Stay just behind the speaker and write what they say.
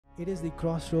It is the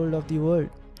crossroad of the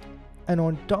world. And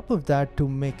on top of that, to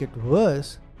make it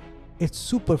worse, it's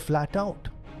super flat out.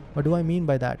 What do I mean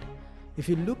by that? If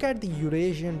you look at the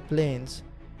Eurasian plains,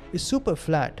 it's super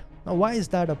flat. Now why is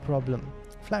that a problem?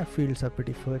 Flat fields are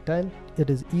pretty fertile.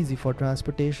 It is easy for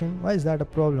transportation. Why is that a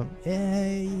problem?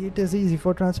 It is easy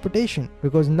for transportation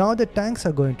because now the tanks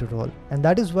are going to roll, and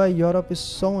that is why Europe is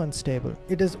so unstable.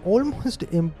 It is almost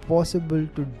impossible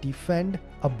to defend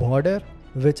a border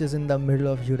which is in the middle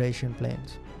of Eurasian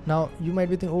plains. Now you might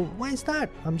be thinking, oh, why is that?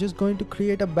 I'm just going to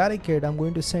create a barricade. I'm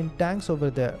going to send tanks over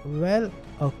there. Well,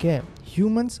 okay,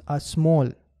 humans are small.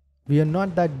 We are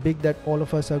not that big that all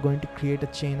of us are going to create a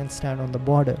chain and stand on the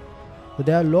border. But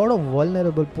there are a lot of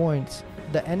vulnerable points.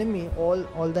 The enemy, all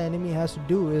the enemy has to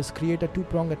do is create a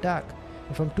two-prong attack.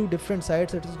 And from two different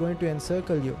sides, it is going to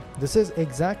encircle you. This is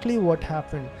exactly what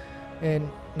happened in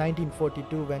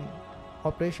 1942 when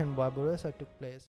Operation Barbarossa took place.